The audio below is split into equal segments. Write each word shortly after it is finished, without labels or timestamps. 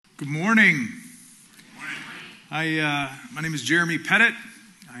Good morning. My name is Jeremy Pettitt.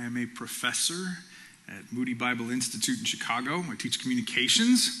 I am a professor at Moody Bible Institute in Chicago. I teach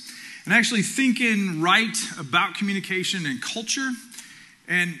communications and actually think and write about communication and culture.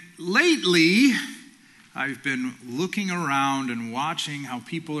 And lately, I've been looking around and watching how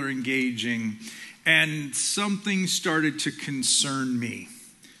people are engaging, and something started to concern me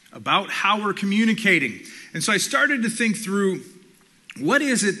about how we're communicating. And so I started to think through, what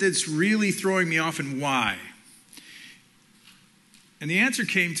is it that's really throwing me off and why? And the answer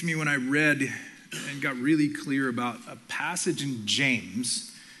came to me when I read and got really clear about a passage in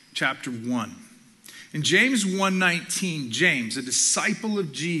James chapter 1. In James 1:19, James, a disciple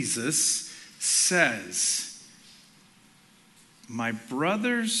of Jesus, says, "My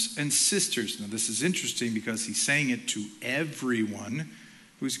brothers and sisters," now this is interesting because he's saying it to everyone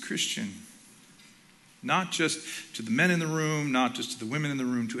who's Christian. Not just to the men in the room, not just to the women in the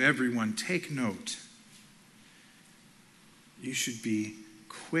room, to everyone. Take note. You should be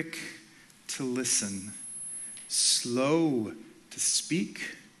quick to listen, slow to speak,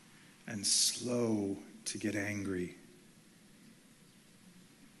 and slow to get angry.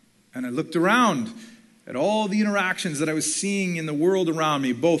 And I looked around at all the interactions that I was seeing in the world around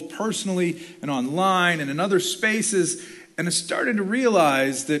me, both personally and online and in other spaces, and I started to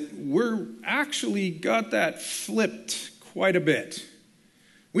realize that we're actually got that flipped quite a bit.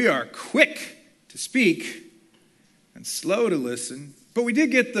 We are quick to speak and slow to listen, but we did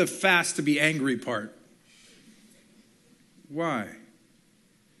get the fast to be angry part. Why?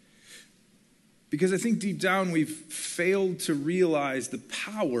 Because I think deep down we've failed to realize the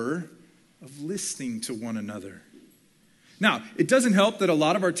power of listening to one another. Now, it doesn't help that a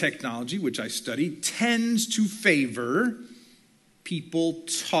lot of our technology, which I study, tends to favor people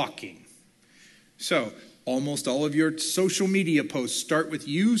talking. So, almost all of your social media posts start with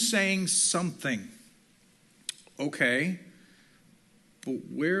you saying something. Okay, but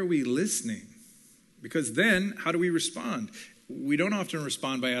where are we listening? Because then, how do we respond? We don't often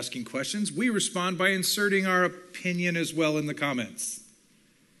respond by asking questions. We respond by inserting our opinion as well in the comments.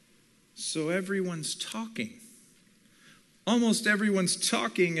 So everyone's talking. Almost everyone's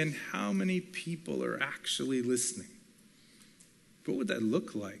talking, and how many people are actually listening? What would that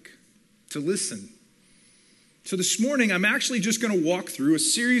look like to listen? So this morning, I'm actually just going to walk through a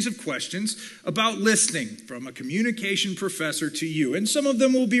series of questions about listening from a communication professor to you. And some of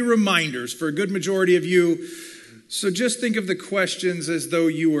them will be reminders for a good majority of you. So just think of the questions as though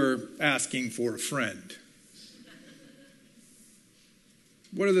you were asking for a friend.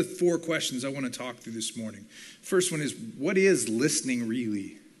 What are the 4 questions I want to talk through this morning? First one is, what is listening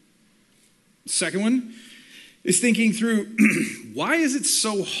really? Second one is thinking through, why is it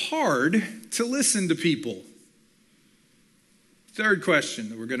so hard to listen to people? Third question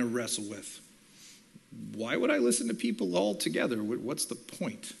that we're going to wrestle with, why would I listen to people altogether? What's the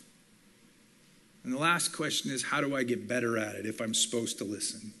point? And the last question is, how do I get better at it if I'm supposed to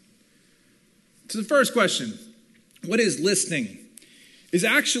listen? So the first question, what is listening, is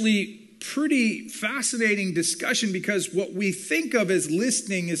actually pretty fascinating discussion, because what we think of as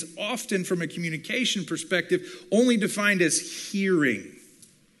listening is often, from a communication perspective, only defined as hearing.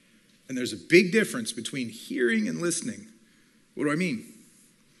 And there's a big difference between hearing and listening. What do I mean?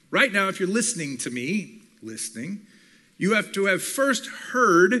 Right now, if you're listening to me, you have to have first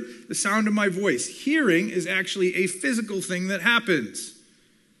heard the sound of my voice. Hearing is actually a physical thing that happens.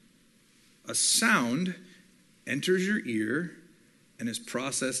 A sound enters your ear and is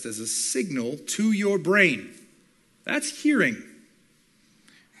processed as a signal to your brain. That's hearing.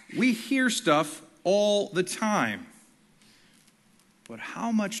 We hear stuff all the time. But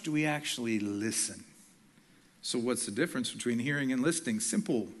how much do we actually listen? So what's the difference between hearing and listening?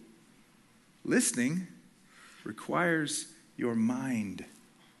 Simple. Listening requires your mind,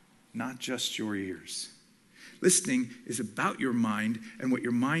 not just your ears. Listening is about your mind and what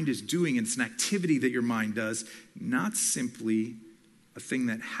your mind is doing. It's an activity that your mind does, not simply a thing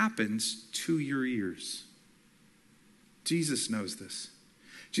that happens to your ears. Jesus knows this.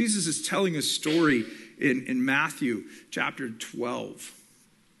 Jesus is telling a story in Matthew chapter 13.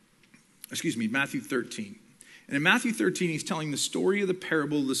 And in Matthew 13, he's telling the story of the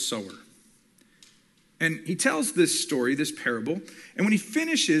parable of the sower. And he tells this story, this parable, and when he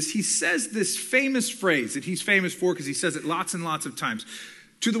finishes, he says this famous phrase that he's famous for because he says it lots and lots of times.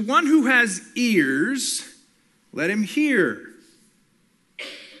 To the one who has ears, let him hear.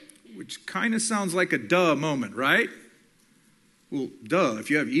 Which kind of sounds like a duh moment, right? Well, duh,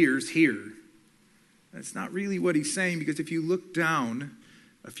 if you have ears, hear. That's not really what he's saying, because if you look down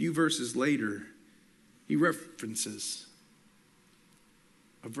a few verses later, he references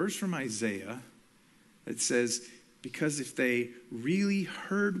a verse from Isaiah that says, because if they really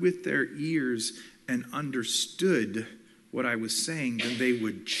heard with their ears and understood what I was saying, then they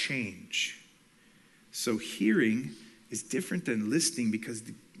would change. So hearing is different than listening, because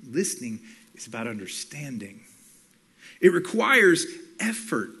listening is about understanding. It requires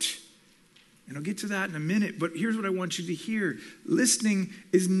effort. And I'll get to that in a minute, but here's what I want you to hear. Listening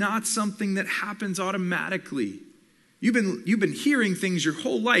is not something that happens automatically. You've been hearing things your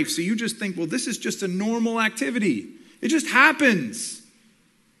whole life, so you just think, well, this is just a normal activity. It just happens.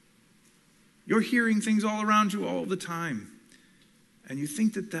 You're hearing things all around you all the time, and you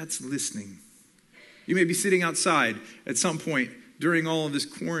think that that's listening. You may be sitting outside at some point during all of this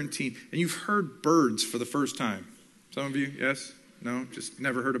quarantine, and you've heard birds for the first time. Some of you, yes? No? Just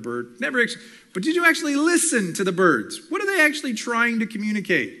never heard a bird? But did you actually listen to the birds? What are they actually trying to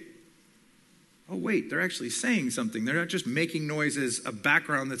communicate? Oh, wait, they're actually saying something. They're not just making noise as a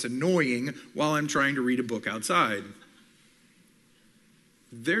background that's annoying while I'm trying to read a book outside.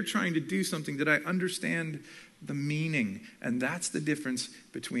 They're trying to do something that I understand the meaning. And that's the difference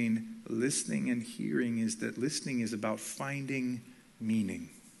between listening and hearing, is that listening is about finding meaning.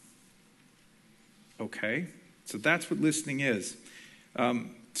 Okay? So that's what listening is.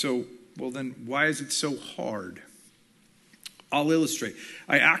 Well then, why is it so hard? I'll illustrate.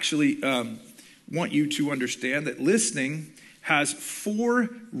 I actually want you to understand that listening has 4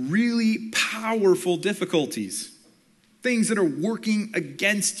 really powerful difficulties. Things that are working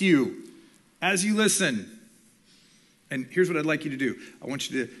against you as you listen. And here's what I'd like you to do. I want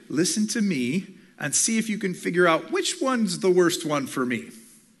you to listen to me and see if you can figure out which one's the worst one for me.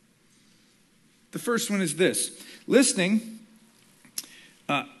 The first one is this. Listening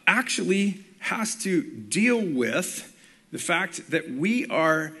actually has to deal with the fact that we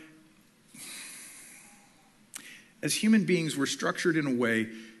are, as human beings, we're structured in a way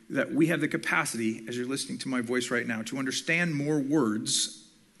that we have the capacity, as you're listening to my voice right now, to understand more words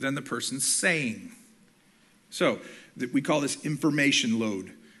than the person's saying. So we call this information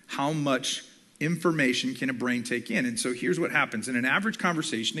load. How much information can a brain take in? And so here's what happens. In an average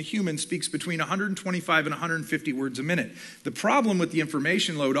conversation, a human speaks between 125 and 150 words a minute. The problem with the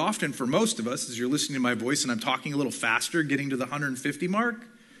information load, often for most of us, as you're listening to my voice and I'm talking a little faster, getting to the 150 mark,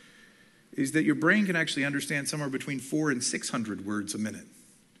 is that your brain can actually understand somewhere between 400 and 600 words a minute.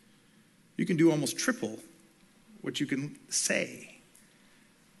 You can do almost triple what you can say.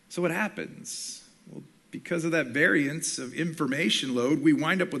 So what happens? Well, because of that variance of information load, we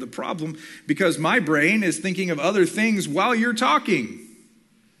wind up with a problem because my brain is thinking of other things while you're talking.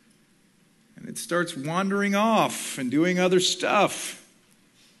 And it starts wandering off and doing other stuff.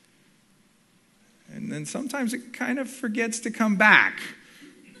 And then sometimes it kind of forgets to come back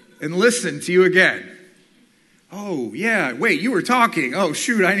and listen to you again. Oh, yeah, wait, you were talking. Oh,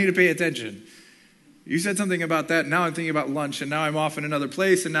 shoot, I need to pay attention. You said something about that, now I'm thinking about lunch, and now I'm off in another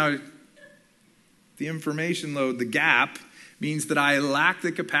place, and now the information load, the gap, means that I lack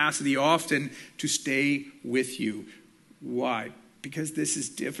the capacity often to stay with you. Why? Because this is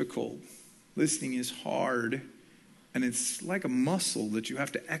difficult. Listening is hard, and it's like a muscle that you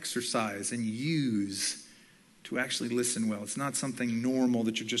have to exercise and use to actually listen well. It's not something normal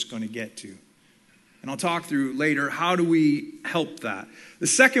that you're just going to get to. And I'll talk through later, how do we help that? The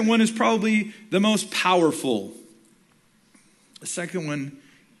second one is probably the most powerful. The second one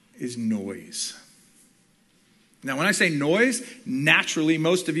is noise. Now, when I say noise, naturally,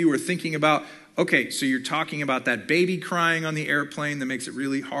 most of you are thinking about, okay, so you're talking about that baby crying on the airplane that makes it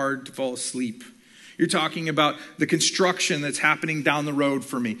really hard to fall asleep. You're talking about the construction that's happening down the road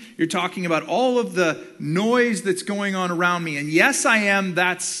for me. You're talking about all of the noise that's going on around me. And yes, I am,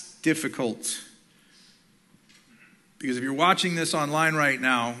 that's difficult. Because if you're watching this online right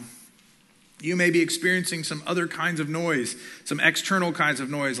now, you may be experiencing some other kinds of noise, some external kinds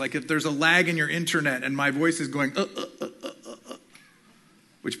of noise, like if there's a lag in your internet and my voice is going,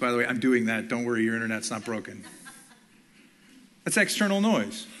 which, by the way, I'm doing that. Don't worry, your internet's not broken. That's external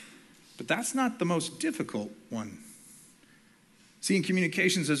noise. But that's not the most difficult one. See, in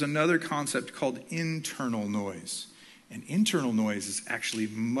communications, there's another concept called internal noise. And internal noise is actually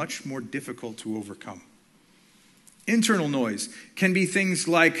much more difficult to overcome. Internal noise can be things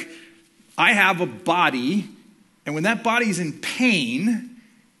like, I have a body, and when that body's in pain,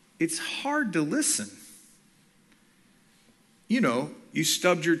 it's hard to listen. You know, you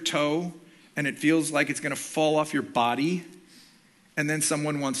stubbed your toe, and it feels like it's going to fall off your body, and then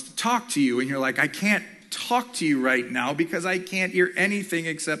someone wants to talk to you, and you're like, I can't talk to you right now because I can't hear anything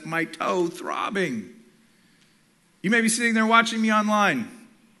except my toe throbbing. You may be sitting there watching me online,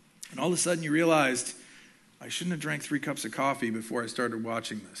 and all of a sudden you realized, I shouldn't have drank 3 cups of coffee before I started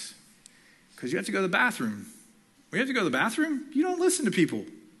watching this. Because you have to go to the bathroom. When you have to go to the bathroom, you don't listen to people.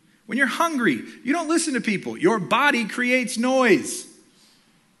 When you're hungry, you don't listen to people. Your body creates noise.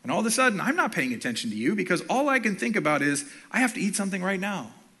 And all of a sudden, I'm not paying attention to you because all I can think about is, I have to eat something right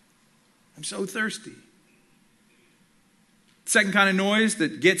now. I'm so thirsty. Second kind of noise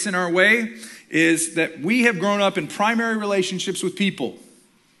that gets in our way is that we have grown up in primary relationships with people.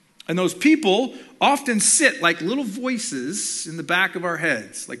 And those people often sit like little voices in the back of our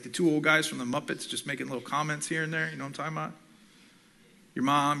heads, like the 2 old guys from the Muppets just making little comments here and there. You know what I'm talking about? Your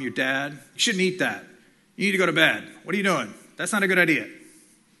mom, your dad. You shouldn't eat that. You need to go to bed. What are you doing? That's not a good idea.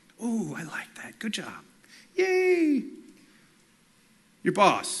 Ooh, I like that. Good job. Yay. Your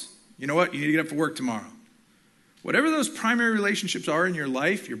boss. You know what? You need to get up for work tomorrow. Whatever those primary relationships are in your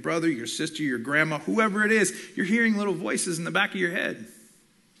life, your brother, your sister, your grandma, whoever it is, you're hearing little voices in the back of your head.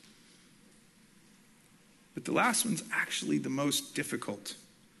 But the last one's actually the most difficult.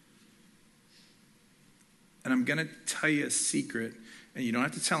 And I'm going to tell you a secret, and you don't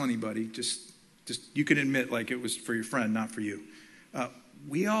have to tell anybody. Just you can admit like it was for your friend, not for you.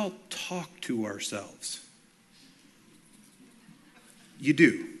 We all talk to ourselves. You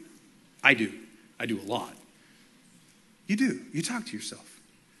do. I do. I do a lot. You do. You talk to yourself.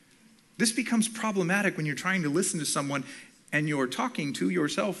 This becomes problematic when you're trying to listen to someone and you're talking to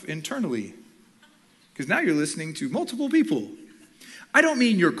yourself internally. Because now you're listening to multiple people. I don't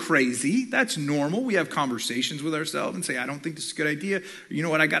mean you're crazy. That's normal. We have conversations with ourselves and say, I don't think this is a good idea. Or, you know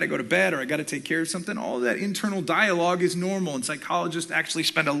what, I got to go to bed, or I got to take care of something. All of that internal dialogue is normal. And psychologists actually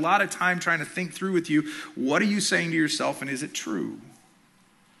spend a lot of time trying to think through with you, what are you saying to yourself and is it true?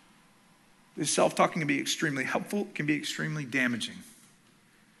 This self-talking can be extremely helpful, can be extremely damaging.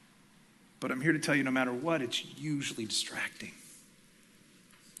 But I'm here to tell you, no matter what, it's usually distracting.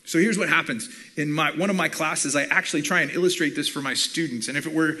 So here's what happens. In one of my classes, I actually try and illustrate this for my students. And if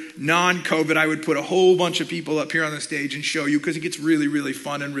it were non-COVID, I would put a whole bunch of people up here on the stage and show you, because it gets really, really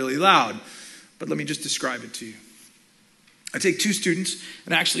fun and really loud. But let me just describe it to you. I take 2 students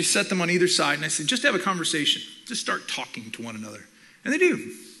and I actually set them on either side, and I say, just have a conversation. Just start talking to one another. And they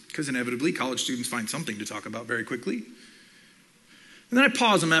do, because inevitably college students find something to talk about very quickly. And then I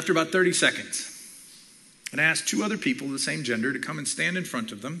pause them after about 30 seconds. And I ask 2 other people of the same gender to come and stand in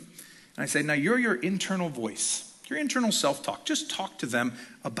front of them. And I say, now you're your internal voice, your internal self-talk. Just talk to them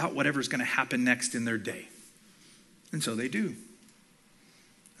about whatever's going to happen next in their day. And so they do.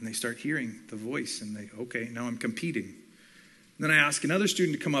 And they start hearing the voice, and they, okay, now I'm competing. And then I ask another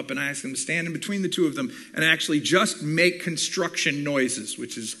student to come up, and I ask them to stand in between the 2 of them and actually just make construction noises,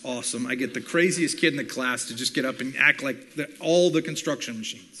 which is awesome. I get the craziest kid in the class to just get up and act like all the construction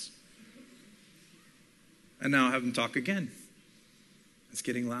machines. And now I have them talk again. It's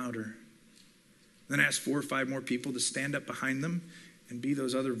getting louder. Then I ask 4 or 5 more people to stand up behind them and be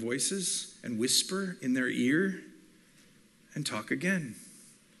those other voices and whisper in their ear and talk again.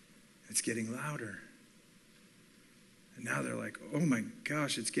 It's getting louder. And now they're like, oh my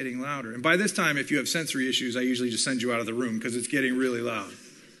gosh, it's getting louder. And by this time, if you have sensory issues, I usually just send you out of the room because it's getting really loud.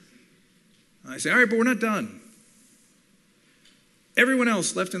 I say, all right, but we're not done. Everyone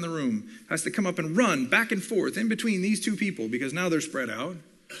else left in the room has to come up and run back and forth in between these 2 people, because now they're spread out,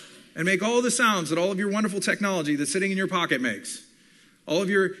 and make all the sounds that all of your wonderful technology that's sitting in your pocket makes. All of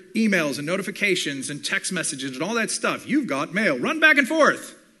your emails and notifications and text messages and all that stuff. You've got mail. Run back and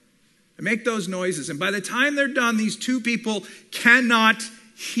forth and make those noises. And by the time they're done, these 2 people cannot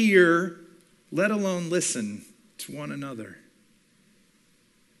hear, let alone listen to one another.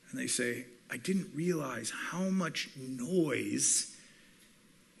 And they say, I didn't realize how much noise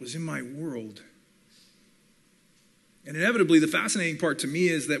was in my world. And inevitably, the fascinating part to me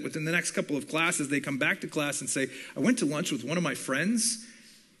is that within the next couple of classes, they come back to class and say, I went to lunch with one of my friends,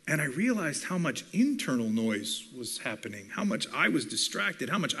 and I realized how much internal noise was happening, how much I was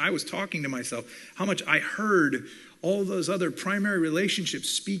distracted, how much I was talking to myself, how much I heard all those other primary relationships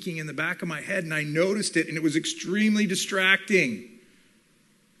speaking in the back of my head, and I noticed it, and it was extremely distracting.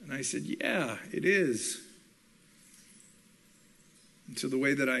 And I said, yeah, it is. And so the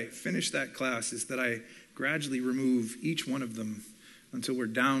way that I finish that class is that I gradually remove each one of them until we're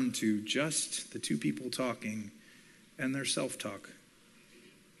down to just the 2 people talking and their self-talk.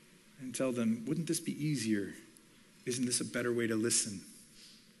 And tell them, wouldn't this be easier? Isn't this a better way to listen?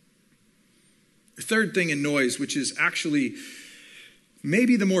 The third thing in noise, which is actually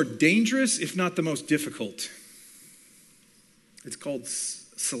maybe the more dangerous, if not the most difficult, it's called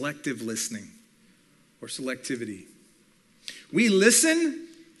selective listening or selectivity. We listen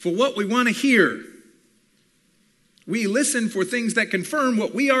for what we want to hear. We listen for things that confirm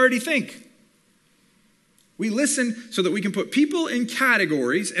what we already think. We listen so that we can put people in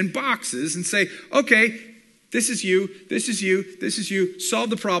categories and boxes and say, okay, this is you, this is you, this is you.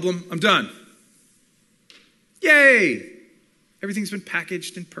 Solve the problem. I'm done. Yay! Everything's been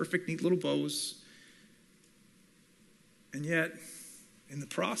packaged in perfect, neat little bows. And yet, in the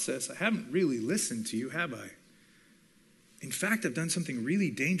process, I haven't really listened to you, have I? In fact, I've done something really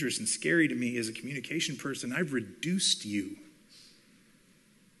dangerous and scary to me as a communication person. I've reduced you.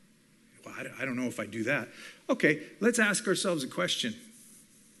 Well, I don't know if I do that. Okay, let's ask ourselves a question.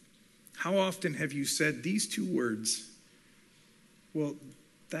 How often have you said these two words? Well,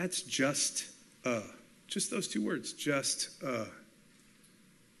 that's just those two words,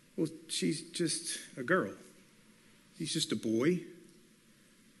 well, she's just a girl. He's just a boy.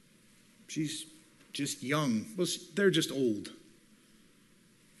 She's just young. Well, they're just old.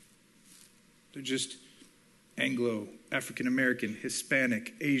 They're just Anglo, African American,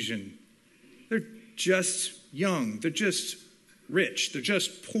 Hispanic, Asian. They're just young. They're just rich. They're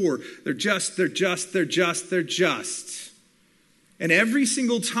just poor. They're just. And every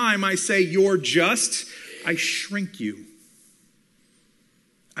single time I say you're just, I shrink you.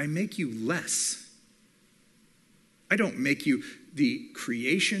 I make you less. I don't make you the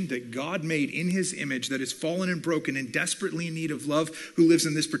creation that God made in his image, that is fallen and broken and desperately in need of love, who lives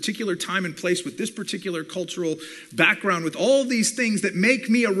in this particular time and place with this particular cultural background, with all these things that make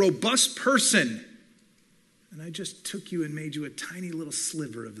me a robust person. And I just took you and made you a tiny little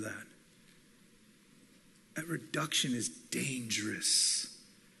sliver of that. That reduction is dangerous.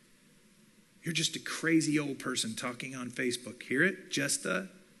 You're just a crazy old person talking on Facebook. Hear it?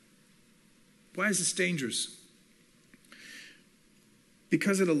 Why is this dangerous?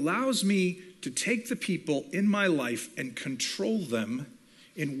 Because it allows me to take the people in my life and control them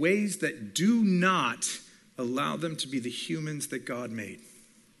in ways that do not allow them to be the humans that God made.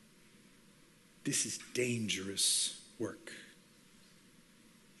 This is dangerous work.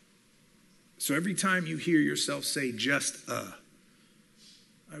 So every time you hear yourself say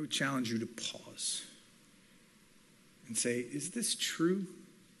I would challenge you to pause and say, is this true?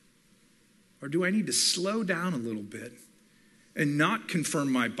 Or do I need to slow down a little bit and not confirm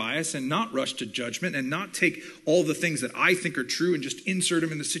my bias and not rush to judgment and not take all the things that I think are true and just insert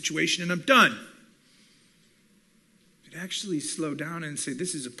them in the situation and I'm done? But actually slow down and say,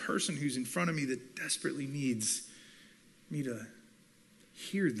 this is a person who's in front of me that desperately needs me to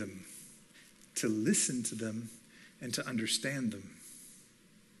hear them, to listen to them, and to understand them.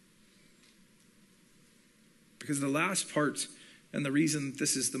 Because the last part, and the reason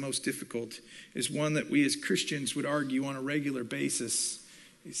this is the most difficult, is one that we as Christians would argue on a regular basis,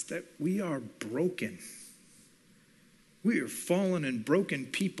 is that we are broken. We are fallen and broken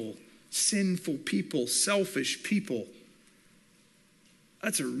people, sinful people, selfish people.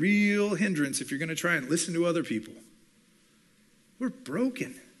 That's a real hindrance if you're going to try and listen to other people. We're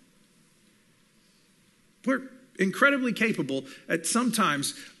broken. We're incredibly capable at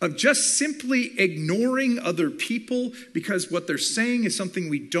sometimes of just simply ignoring other people because what they're saying is something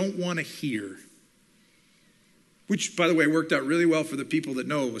we don't want to hear. Which, by the way, worked out really well for the people that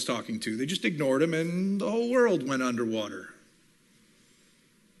Noah was talking to. They just ignored him and the whole world went underwater.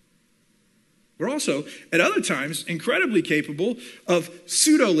 We're also, at other times, incredibly capable of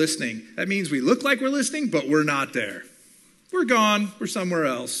pseudo-listening. That means we look like we're listening, but we're not there. We're gone. We're somewhere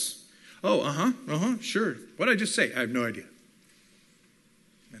else. Oh, sure. What did I just say? I have no idea.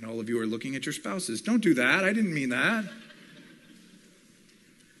 And all of you are looking at your spouses. Don't do that. I didn't mean that.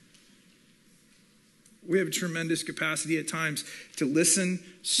 We have a tremendous capacity at times to listen,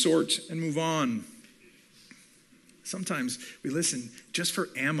 sort, and move on. Sometimes we listen just for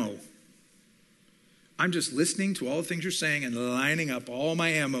ammo. I'm just listening to all the things you're saying and lining up all my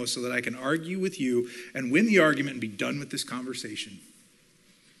ammo so that I can argue with you and win the argument and be done with this conversation.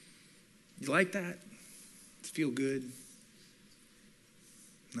 You like that? Does it feel good?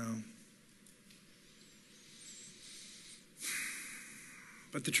 No.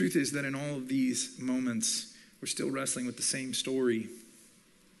 But the truth is that in all of these moments, we're still wrestling with the same story.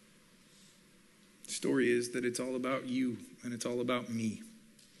 The story is that it's all about you and it's all about me.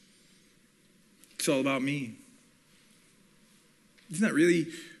 It's all about me. Isn't that really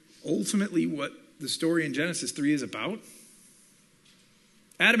ultimately what the story in Genesis 3 is about?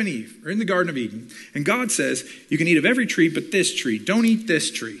 Adam and Eve are in the Garden of Eden, and God says, you can eat of every tree but this tree. Don't eat this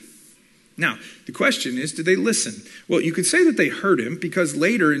tree. Now, the question is, did they listen? Well, you could say that they heard him because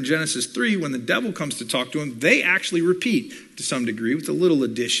later in Genesis 3, when the devil comes to talk to him, they actually repeat to some degree with a little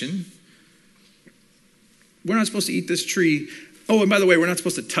addition. We're not supposed to eat this tree. Oh, and by the way, we're not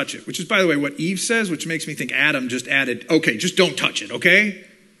supposed to touch it, which is, by the way, what Eve says, which makes me think Adam just added, okay, just don't touch it, okay?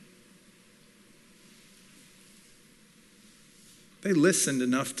 They listened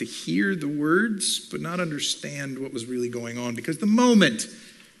enough to hear the words, but not understand what was really going on. Because the moment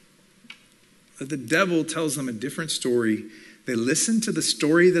that the devil tells them a different story, they listened to the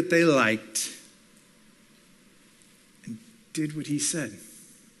story that they liked and did what he said.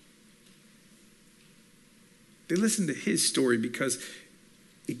 They listened to his story because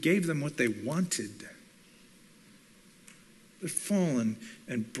it gave them what they wanted. They're fallen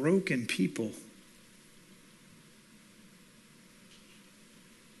and broken people.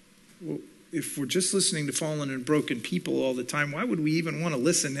 Well, if we're just listening to fallen and broken people all the time, why would we even want to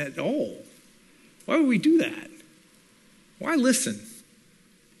listen at all? Why would we do that? Why listen?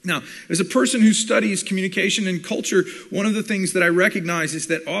 Now, as a person who studies communication and culture, one of the things that I recognize is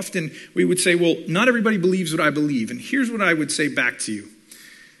that often we would say, well, not everybody believes what I believe. And here's what I would say back to you.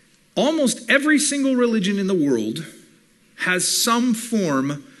 Almost every single religion in the world has some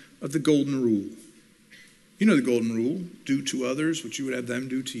form of the golden rule. You know the golden rule, do to others what you would have them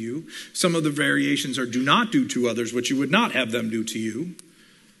do to you. Some of the variations are do not do to others what you would not have them do to you.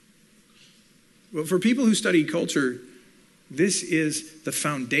 But for people who study culture, this is the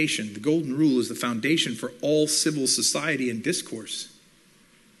foundation. The golden rule is the foundation for all civil society and discourse.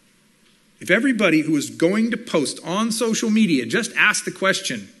 If everybody who is going to post on social media just asked the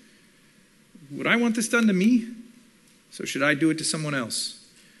question, would I want this done to me? So should I do it to someone else?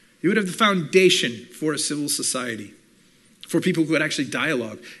 You would have the foundation for a civil society, for people who would actually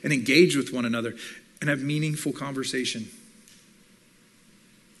dialogue and engage with one another and have meaningful conversation.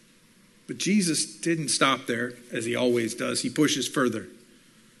 But Jesus didn't stop there, as he always does. He pushes further.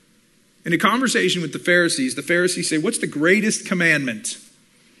 In a conversation with the Pharisees say, what's the greatest commandment?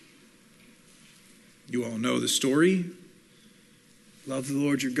 You all know the story. Love the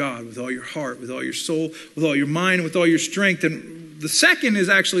Lord your God with all your heart, with all your soul, with all your mind, and with all your strength. And the second is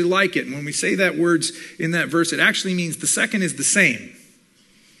actually like it. And when we say that words in that verse, it actually means the second is the same.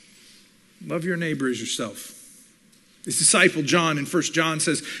 Love your neighbor as yourself. His disciple John in 1 John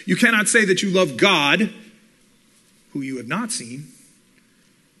says, you cannot say that you love God, who you have not seen,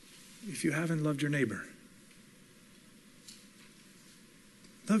 if you haven't loved your neighbor.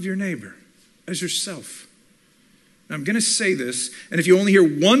 Love your neighbor as yourself. Now, I'm going to say this, and if you only hear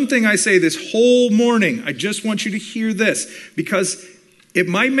one thing I say this whole morning, I just want you to hear this, because it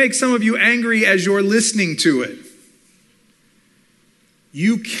might make some of you angry as you're listening to it.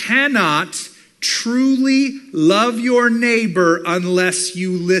 You cannot truly love your neighbor unless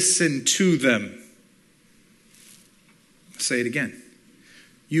you listen to them. I'll say it again.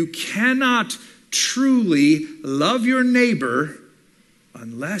 You cannot truly love your neighbor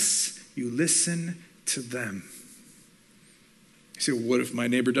unless you listen to them. You say, well, what if my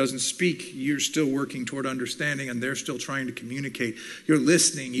neighbor doesn't speak? You're still working toward understanding and they're still trying to communicate. You're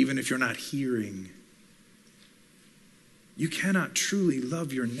listening even if you're not hearing. You cannot truly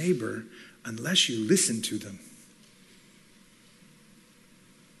love your neighbor unless you listen to them.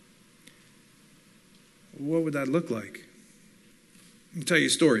 What would that look like? Let me tell you a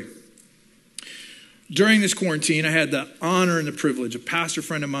story. During this quarantine, I had the honor and the privilege. A pastor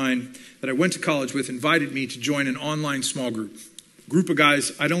friend of mine that I went to college with invited me to join an online small group. A group of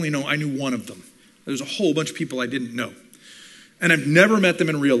guys I knew one of them. There's a whole bunch of people I didn't know. And I've never met them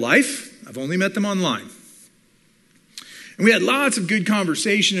in real life. I've only met them online. And we had lots of good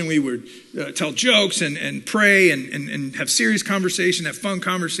conversation, and we would tell jokes and pray and have serious conversation, have fun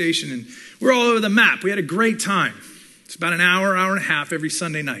conversation, and we're all over the map. We had a great time. It's about an hour and a half every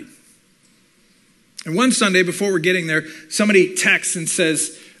Sunday night. And one Sunday, before we're getting there, somebody texts and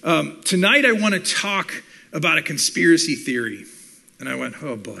says, tonight I want to talk about a conspiracy theory. And I went,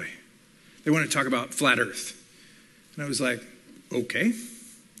 oh boy. They want to talk about flat earth. And I was like, okay.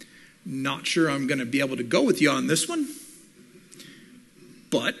 Not sure I'm going to be able to go with you on this one.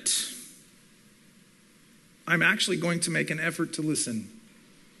 But I'm actually going to make an effort to listen.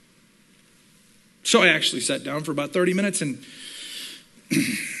 So I actually sat down for about 30 minutes and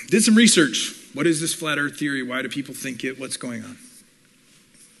did some research. What is this flat earth theory? Why do people think it? What's going on?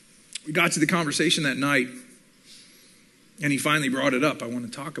 We got to the conversation that night, and he finally brought it up. I want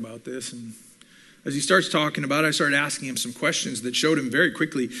to talk about this. And as he starts talking about it, I started asking him some questions that showed him very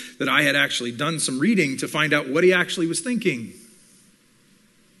quickly that I had actually done some reading to find out what he actually was thinking.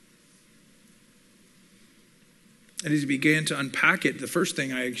 And as he began to unpack it, the first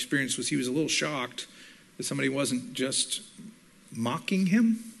thing I experienced was he was a little shocked that somebody wasn't just mocking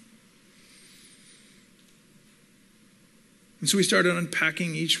him. And so we started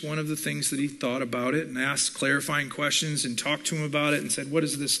unpacking each one of the things that he thought about it and asked clarifying questions and talked to him about it and said, what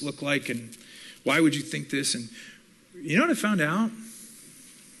does this look like and why would you think this? And you know what I found out?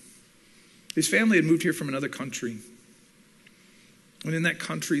 His family had moved here from another country. And in that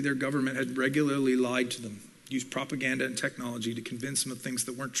country, their government had regularly lied to them, used propaganda and technology to convince them of things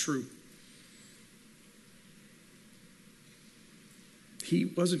that weren't true. He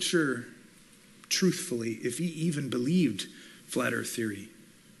wasn't sure, truthfully, if he even believed flat earth theory.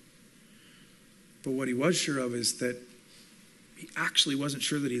 But what he was sure of is that he actually wasn't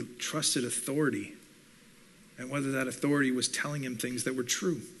sure that he trusted authority and whether that authority was telling him things that were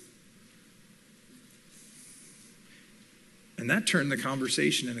true. And that turned the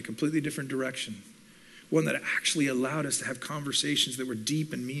conversation in a completely different direction. One that actually allowed us to have conversations that were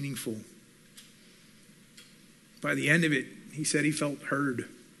deep and meaningful. By the end of it, he said he felt heard.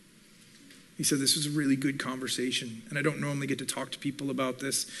 He said, this was a really good conversation. And I don't normally get to talk to people about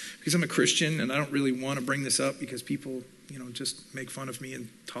this because I'm a Christian and I don't really want to bring this up because people, just make fun of me and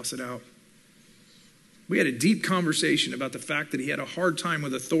toss it out. We had a deep conversation about the fact that he had a hard time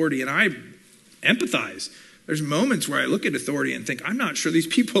with authority, and I empathize. There's moments where I look at authority and think, I'm not sure these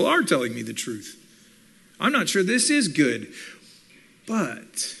people are telling me the truth. I'm not sure this is good.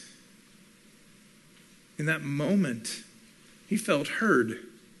 But in that moment, he felt heard.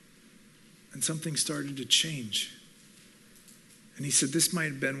 And something started to change. And he said, this might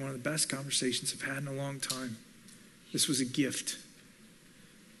have been one of the best conversations I've had in a long time. This was a gift.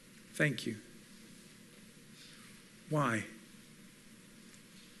 Thank you. Why?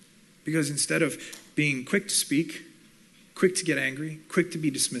 Because instead of being quick to speak, quick to get angry, quick to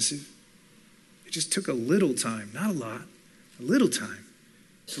be dismissive, it just took a little time, not a lot, a little time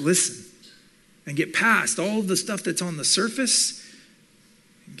to listen and get past all of the stuff that's on the surface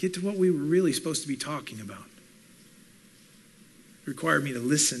and get to what we were really supposed to be talking about. It required me to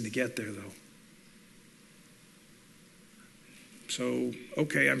listen to get there, though. So,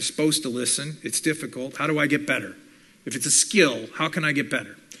 okay, I'm supposed to listen. It's difficult. How do I get better? If it's a skill, how can I get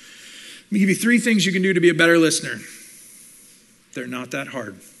better? Let me give you 3 things you can do to be a better listener. They're not that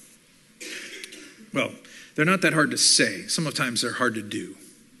hard. Well, they're not that hard to say. Sometimes they're hard to do.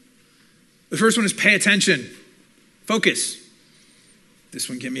 The first one is pay attention. Focus. This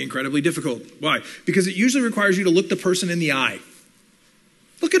one can be incredibly difficult. Why? Because it usually requires you to look the person in the eye.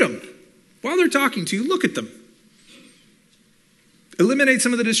 Look at them. While they're talking to you, look at them. Eliminate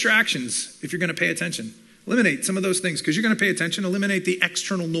some of the distractions if you're going to pay attention. Eliminate some of those things because you're going to pay attention. Eliminate the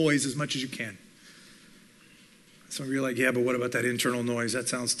external noise as much as you can. Some of you are like, yeah, but what about that internal noise? That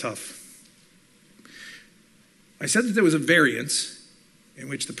sounds tough. I said that there was a variance in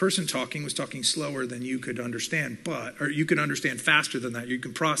which the person talking was talking slower than you could understand, or you could understand faster than that. You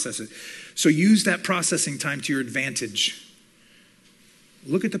can process it. So use that processing time to your advantage.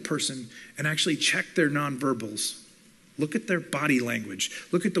 Look at the person and actually check their nonverbals. Look at their body language.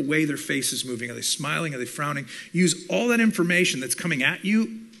 Look at the way their face is moving. Are they smiling? Are they frowning? Use all that information that's coming at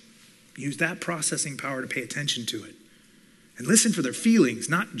you. Use that processing power to pay attention to it. And listen for their feelings,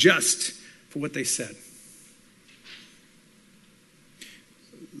 not just for what they said.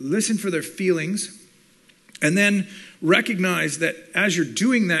 Listen for their feelings. And then recognize that as you're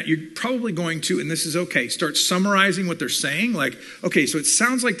doing that, you're probably going to, and this is okay, start summarizing what they're saying. Like, okay, so it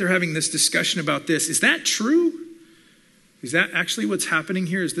sounds like they're having this discussion about this. Is that true? Is that actually what's happening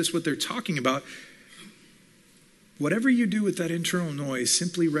here? Is this what they're talking about? Whatever you do with that internal noise,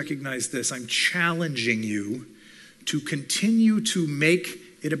 simply recognize this. I'm challenging you to continue to make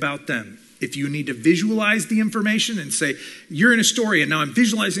it about them. If you need to visualize the information and say, you're in a story and now I'm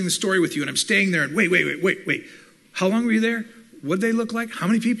visualizing the story with you and I'm staying there and wait. How long were you there? What did they look like? How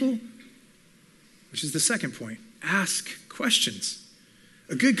many people? Which is the second point. Ask questions.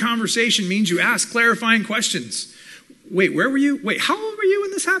 A good conversation means you ask clarifying questions. Wait, where were you? Wait, how old were you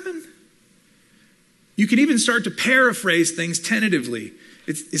when this happened? You can even start to paraphrase things tentatively.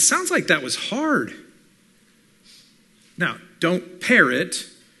 It sounds like that was hard. Now, don't parrot.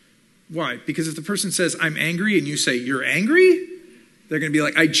 Why? Because if the person says, I'm angry, and you say, you're angry? They're going to be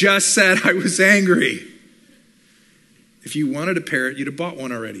like, I just said I was angry. If you wanted a parrot, you'd have bought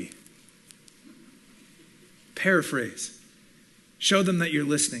one already. Paraphrase. Show them that you're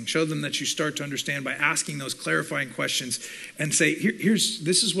listening. Show them that you start to understand by asking those clarifying questions and say,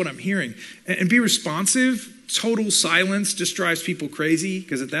 this is what I'm hearing. And be responsive. Total silence just drives people crazy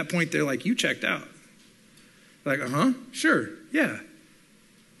because at that point they're like, you checked out. Like, sure, yeah.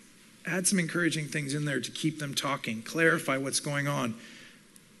 Add some encouraging things in there to keep them talking. Clarify what's going on.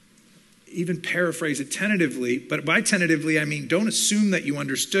 Even paraphrase it tentatively. But by tentatively, I mean don't assume that you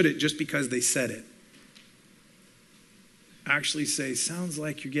understood it just because they said it. Actually say, sounds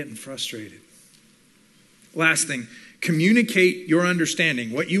like you're getting frustrated. Last thing, communicate your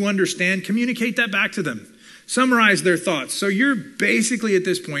understanding. What you understand, communicate that back to them. Summarize their thoughts. So you're basically at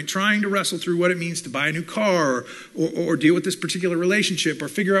this point trying to wrestle through what it means to buy a new car or deal with this particular relationship or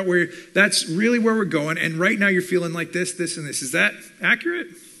figure out where that's really where we're going. And right now you're feeling like this, this, and this. Is that accurate?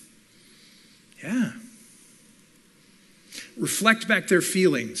 Yeah. Reflect back their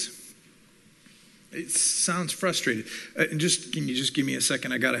feelings. It sounds frustrated. Can you just give me a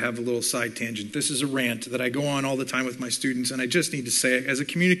second? I got to have a little side tangent. This is a rant that I go on all the time with my students, and I just need to say it. As a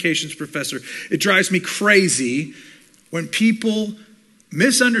communications professor, it drives me crazy when people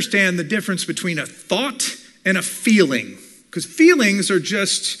misunderstand the difference between a thought and a feeling. Because feelings are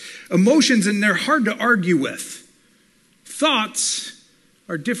just emotions, and they're hard to argue with. Thoughts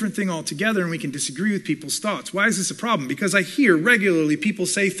are a different thing altogether, and we can disagree with people's thoughts. Why is this a problem? Because I hear regularly people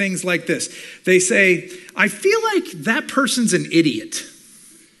say things like this. They say, I feel like that person's an idiot.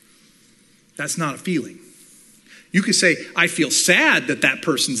 That's not a feeling. You could say, I feel sad that that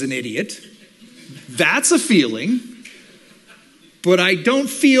person's an idiot. That's a feeling. But I don't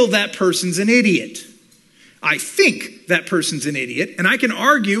feel that person's an idiot. I think that person's an idiot, and I can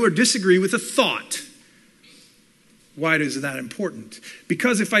argue or disagree with a thought. Why is that important?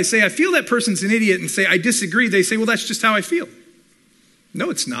 Because if I say I feel that person's an idiot and say I disagree, they say, well, that's just how I feel. No,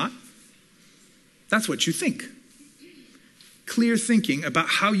 it's not. That's what you think. Clear thinking about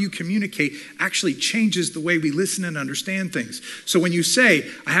how you communicate actually changes the way we listen and understand things. So when you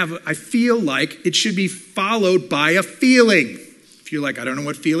say, I feel like, it should be followed by a feeling. If you're like, I don't know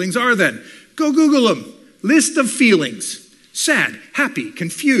what feelings are then, go Google them. List of feelings. Sad, happy,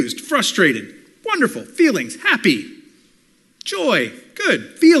 confused, frustrated. Wonderful. Feelings. Happy. Joy.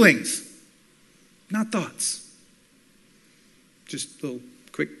 Good. Feelings. Not thoughts. Just a little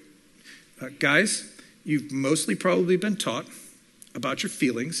quick. Guys, you've mostly probably been taught about your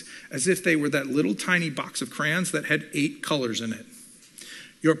feelings as if they were that little tiny box of crayons that had 8 colors in it.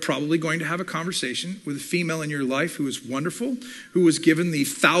 You're probably going to have a conversation with a female in your life who is wonderful, who was given the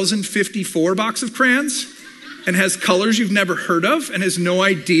 1054 box of crayons and has colors you've never heard of and has no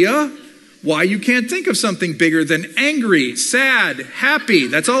idea why you can't think of something bigger than angry, sad, happy.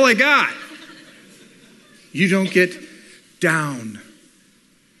 That's all I got. You don't get down.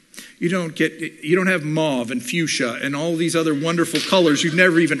 You don't have mauve and fuchsia and all these other wonderful colors you've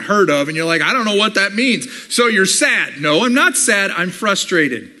never even heard of. And you're like, I don't know what that means. So you're sad. No, I'm not sad. I'm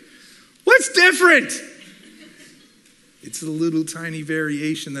frustrated. What's different? It's a little tiny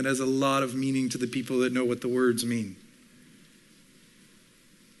variation that has a lot of meaning to the people that know what the words mean.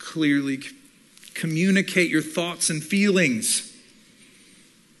 Clearly communicate your thoughts and feelings.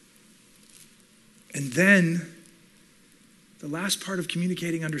 And then the last part of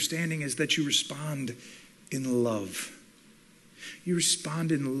communicating understanding is that you respond in love. You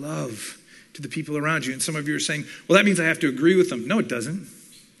respond in love to the people around you. And some of you are saying, well, that means I have to agree with them. No, it doesn't.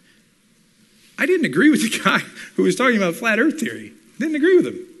 I didn't agree with the guy who was talking about flat earth theory. Didn't agree with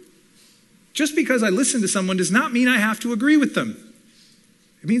him. Just because I listen to someone does not mean I have to agree with them.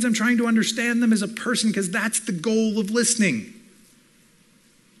 It means I'm trying to understand them as a person because that's the goal of listening.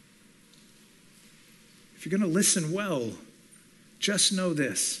 If you're going to listen well, just know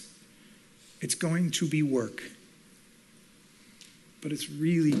this. It's going to be work. But it's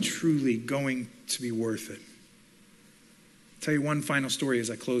really, truly going to be worth it. I'll tell you one final story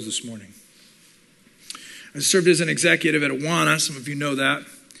as I close this morning. I served as an executive at Awana. Some of you know that.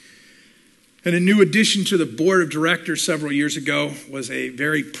 And a new addition to the board of directors several years ago was a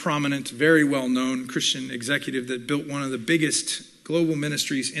very prominent, very well-known Christian executive that built one of the biggest global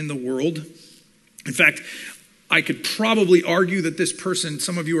ministries in the world. In fact, I could probably argue that this person,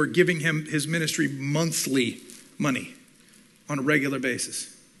 some of you are giving him his ministry monthly money on a regular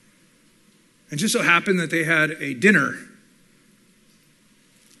basis. And just so happened that they had a dinner.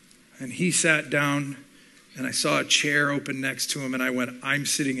 And he sat down and I saw a chair open next to him and I went, I'm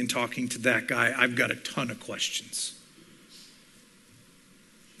sitting and talking to that guy. I've got a ton of questions.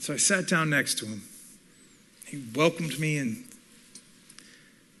 So I sat down next to him. He welcomed me and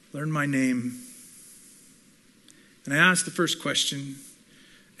learned my name. And I asked the first question,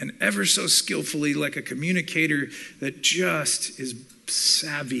 and ever so skillfully, like a communicator that just is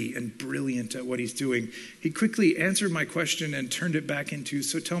savvy and brilliant at what he's doing, he quickly answered my question and turned it back into,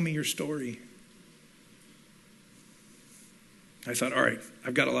 so tell me your story. I thought, all right,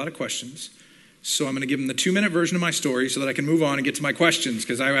 I've got a lot of questions, so I'm going to give him the 2-minute version of my story so that I can move on and get to my questions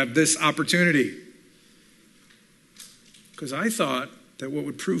because I have this opportunity. Because I thought that what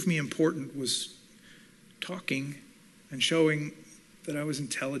would prove me important was talking and showing that I was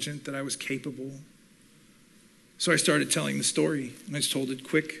intelligent, that I was capable. So I started telling the story, and I just told it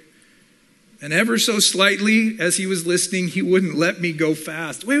quick. And ever so slightly, as he was listening, he wouldn't let me go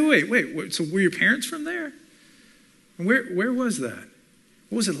fast. Wait. So were your parents from there? And where was that?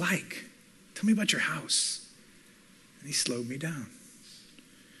 What was it like? Tell me about your house. And he slowed me down.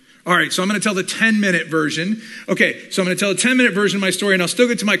 All right, so I'm going to tell the 10-minute version. Okay, so I'm going to tell a 10-minute version of my story, and I'll still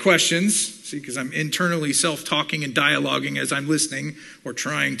get to my questions. See, because I'm internally self-talking and dialoguing as I'm listening, or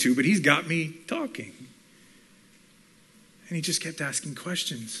trying to, but he's got me talking. And he just kept asking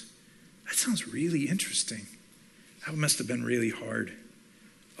questions. That sounds really interesting. That must have been really hard.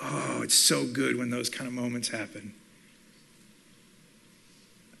 Oh, it's so good when those kind of moments happen.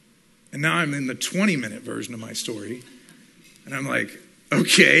 And now I'm in the 20-minute version of my story. And I'm like,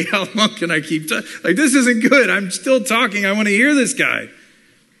 okay, how long can I keep talking? Like, this isn't good. I'm still talking. I want to hear this guy.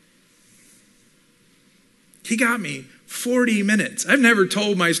 He got me 40 minutes. I've never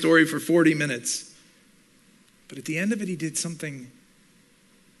told my story for 40 minutes. But at the end of it, he did something.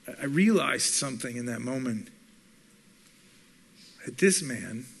 I realized something in that moment. That this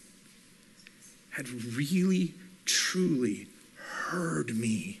man had really, truly heard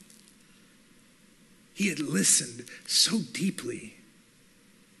me. He had listened so deeply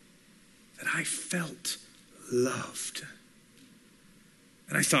that I felt loved.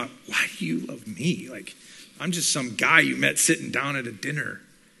 And I thought, why do you love me? Like, I'm just some guy you met sitting down at a dinner.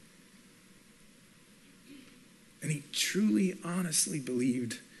 And he truly, honestly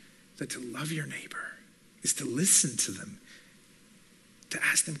believed that to love your neighbor is to listen to them, to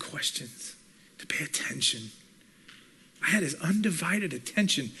ask them questions, to pay attention. I had his undivided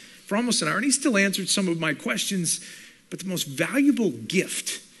attention for almost an hour, and he still answered some of my questions, but the most valuable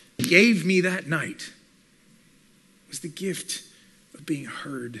gift he gave me that night was the gift of being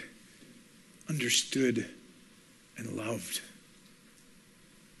heard, understood, and loved.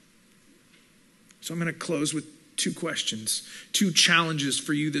 So I'm going to close with 2 questions, 2 challenges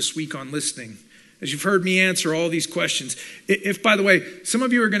for you this week on listening. As you've heard me answer all these questions. If, by the way, some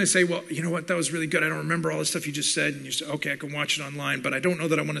of you are going to say, well, you know what, that was really good. I don't remember all the stuff you just said. And you say, okay, I can watch it online, but I don't know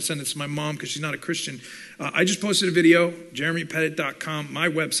that I want to send it to my mom because she's not a Christian. I just posted a video, jeremypettitt.com, my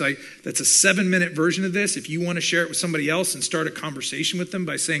website, that's a 7-minute version of this. If you want to share it with somebody else and start a conversation with them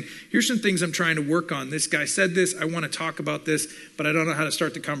by saying, here's some things I'm trying to work on. This guy said this. I want to talk about this, but I don't know how to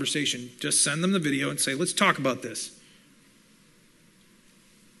start the conversation. Just send them the video and say, let's talk about this.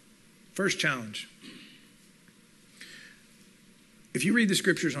 First challenge. If you read the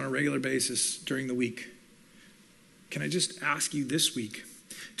scriptures on a regular basis during the week, can I just ask you this week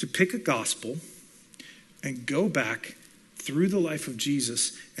to pick a gospel and go back through the life of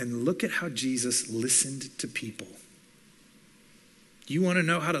Jesus and look at how Jesus listened to people? You want to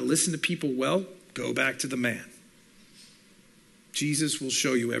know how to listen to people well? Go back to the man. Jesus will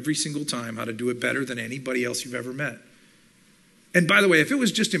show you every single time how to do it better than anybody else you've ever met. And by the way, if it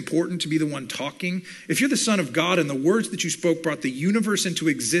was just important to be the one talking, if you're the Son of God and the words that you spoke brought the universe into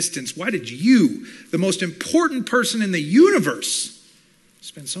existence, why did you, the most important person in the universe,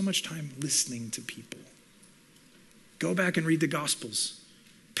 spend so much time listening to people? Go back and read the Gospels.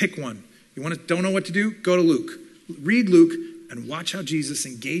 Pick one. You don't know what to do? Go to Luke. Read Luke and watch how Jesus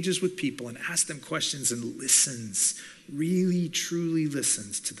engages with people and asks them questions and listens, really, truly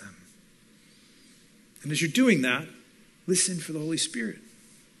listens to them. And as you're doing that, listen for the Holy Spirit.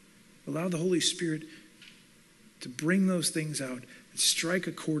 Allow the Holy Spirit to bring those things out and strike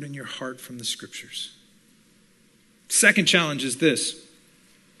a chord in your heart from the scriptures. Second challenge is this.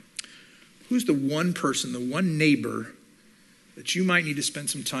 Who's the one person, the one neighbor that you might need to spend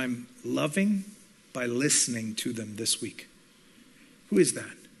some time loving by listening to them this week? Who is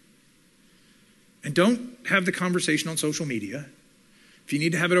that? And don't have the conversation on social media. If you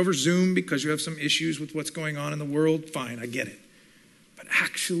need to have it over Zoom because you have some issues with what's going on in the world, fine, I get it. But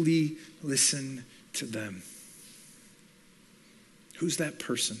actually listen to them. Who's that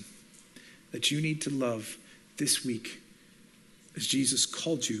person that you need to love this week as Jesus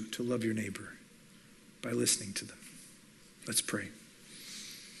called you to love your neighbor by listening to them? Let's pray.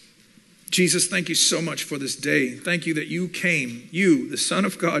 Jesus, thank you so much for this day. Thank you that you came, you, the Son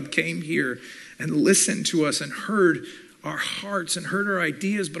of God, came here and listened to us and heard our hearts and heard our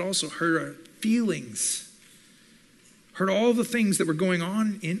ideas, but also heard our feelings. Heard all the things that were going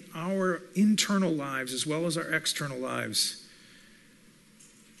on in our internal lives as well as our external lives.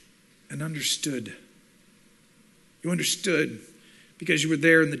 And understood. You understood because you were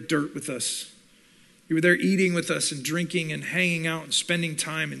there in the dirt with us. You were there eating with us and drinking and hanging out and spending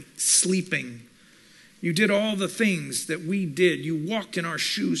time and sleeping. You did all the things that we did. You walked in our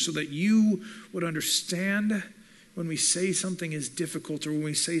shoes so that you would understand when we say something is difficult or when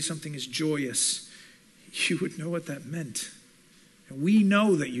we say something is joyous. You would know what that meant. And we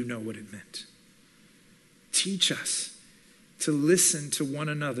know that you know what it meant. Teach us to listen to one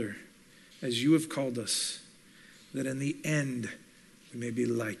another as you have called us. that in the end we may be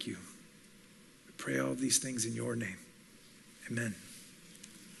like you. We pray all these things in your name. Amen.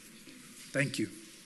 Thank you.